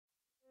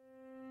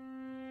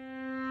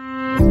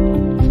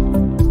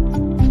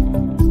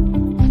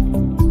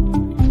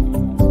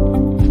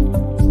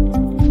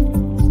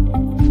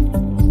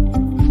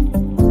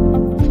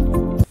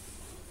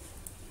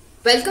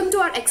Welcome to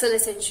our Excel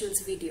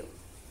Essentials video.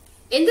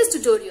 In this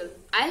tutorial,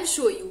 I'll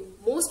show you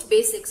most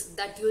basics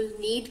that you'll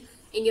need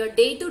in your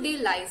day-to-day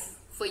life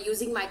for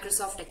using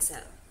Microsoft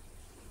Excel.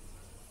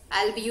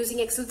 I'll be using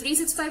Excel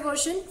 365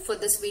 version for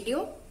this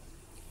video.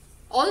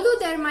 Although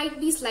there might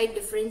be slight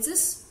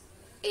differences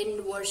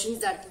in versions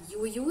that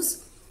you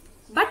use,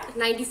 but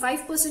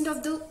 95%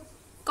 of the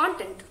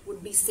content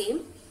would be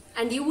same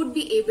and you would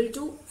be able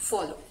to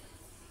follow.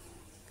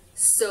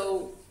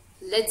 So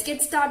let's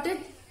get started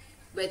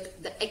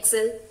with the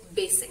Excel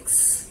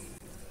basics.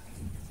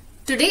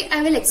 Today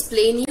I will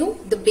explain you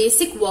the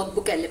basic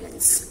workbook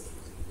elements.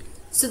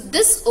 So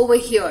this over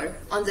here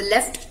on the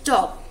left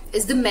top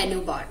is the menu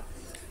bar.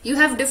 You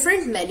have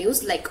different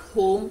menus like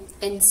home,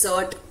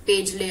 insert,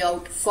 page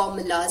layout,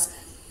 formulas,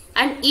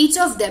 and each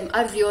of them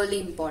are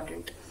really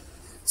important.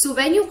 So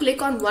when you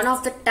click on one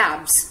of the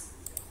tabs,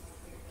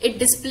 it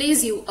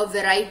displays you a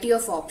variety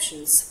of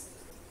options.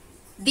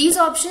 These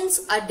options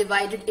are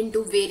divided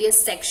into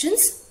various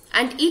sections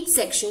and each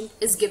section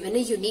is given a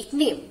unique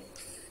name.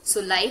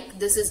 So like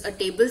this is a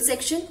table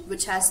section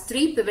which has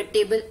 3 pivot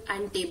table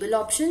and table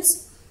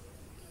options.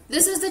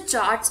 This is the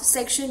charts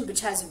section which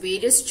has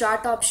various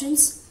chart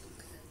options.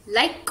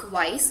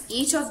 Likewise,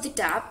 each of the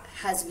tab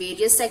has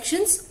various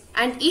sections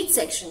and each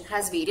section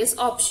has various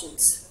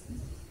options.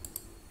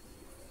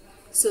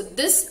 So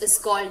this is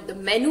called the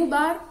menu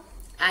bar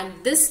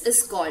and this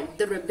is called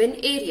the ribbon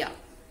area.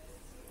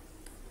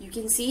 You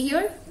can see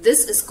here,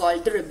 this is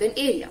called the ribbon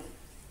area.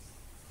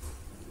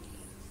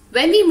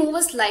 When we move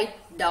a slide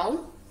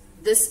down,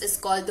 this is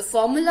called the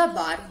formula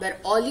bar where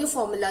all your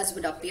formulas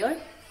would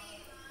appear.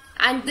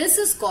 And this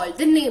is called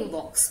the name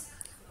box.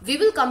 We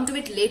will come to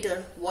it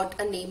later what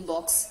a name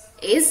box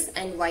is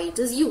and why it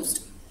is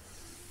used.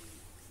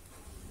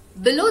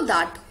 Below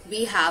that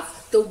we have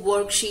the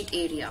worksheet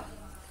area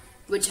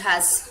which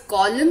has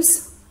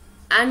columns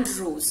and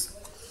rows.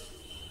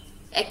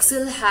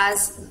 Excel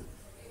has,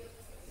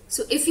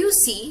 so if you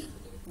see,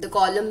 the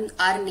columns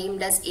are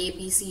named as A,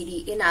 B, C,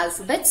 D in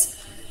alphabets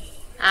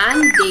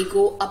and they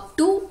go up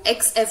to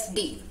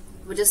XFD,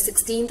 which is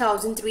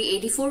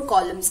 16,384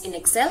 columns in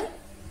Excel,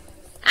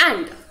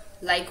 and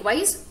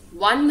likewise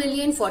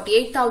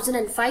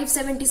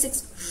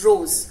 1,048,576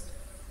 rows.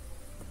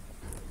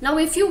 Now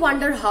if you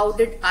wonder how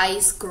did I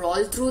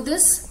scroll through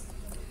this,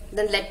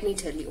 then let me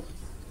tell you.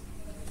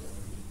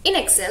 In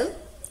Excel,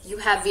 you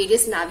have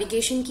various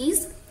navigation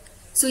keys.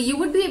 So you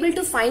would be able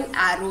to find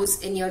arrows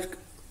in your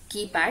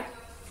keypad.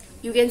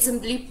 You can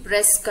simply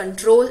press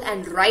Ctrl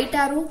and right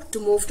arrow to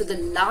move to the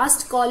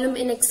last column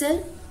in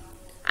Excel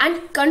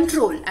and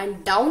Ctrl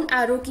and down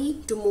arrow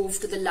key to move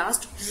to the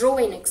last row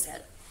in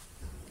Excel.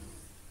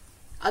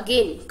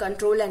 Again,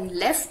 Ctrl and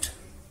left,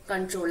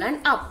 Ctrl and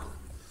up.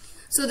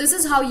 So this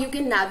is how you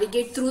can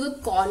navigate through the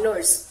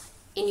corners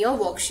in your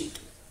worksheet.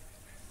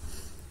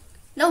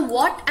 Now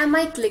what am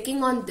I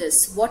clicking on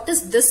this? What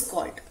is this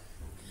called?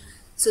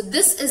 So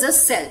this is a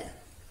cell.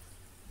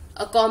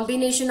 A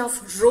combination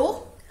of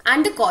row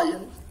and a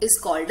column is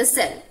called a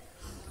cell.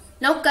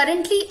 Now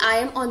currently I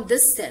am on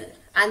this cell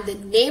and the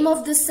name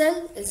of this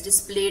cell is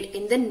displayed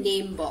in the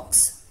name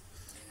box.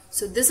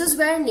 So this is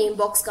where name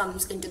box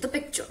comes into the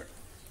picture.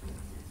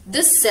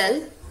 This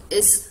cell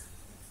is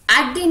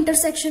at the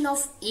intersection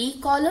of E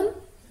column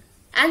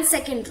and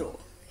second row.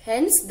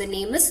 Hence the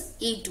name is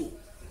E2.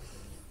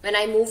 When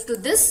I move to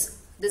this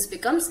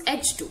becomes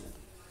H2.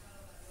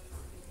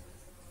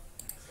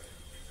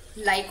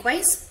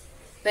 Likewise,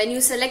 when you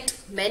select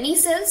many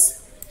cells,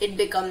 it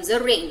becomes a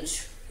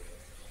range.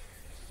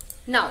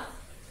 Now,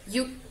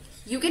 you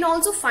can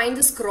also find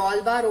the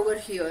scroll bar over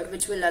here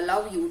which will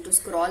allow you to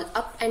scroll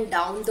up and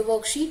down the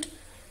worksheet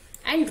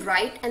and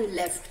right and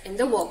left in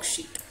the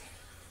worksheet.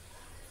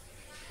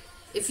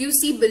 If you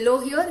see below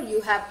here, you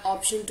have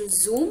option to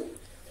zoom.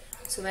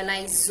 So when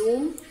I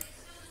zoom,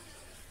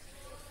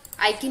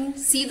 I can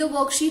see the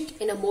worksheet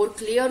in a more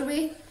clear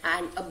way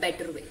and a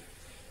better way.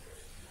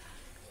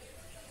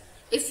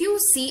 If you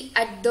see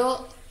at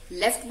the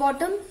left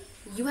bottom,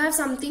 you have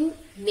something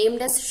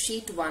named as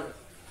sheet 1.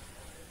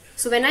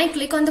 So when I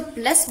click on the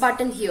plus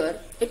button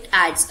here, it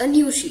adds a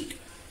new sheet.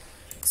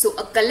 So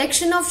a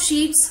collection of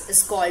sheets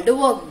is called a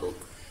workbook.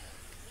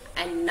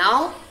 And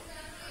now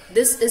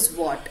this is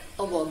what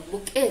a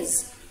workbook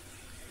is.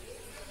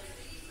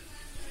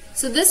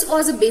 So this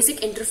was a basic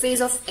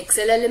interface of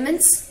Excel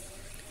elements.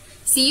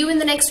 See you in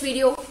the next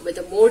video with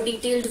a more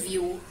detailed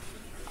view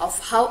of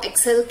how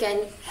Excel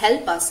can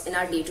help us in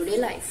our day-to-day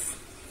life.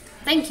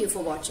 Thank you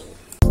for watching.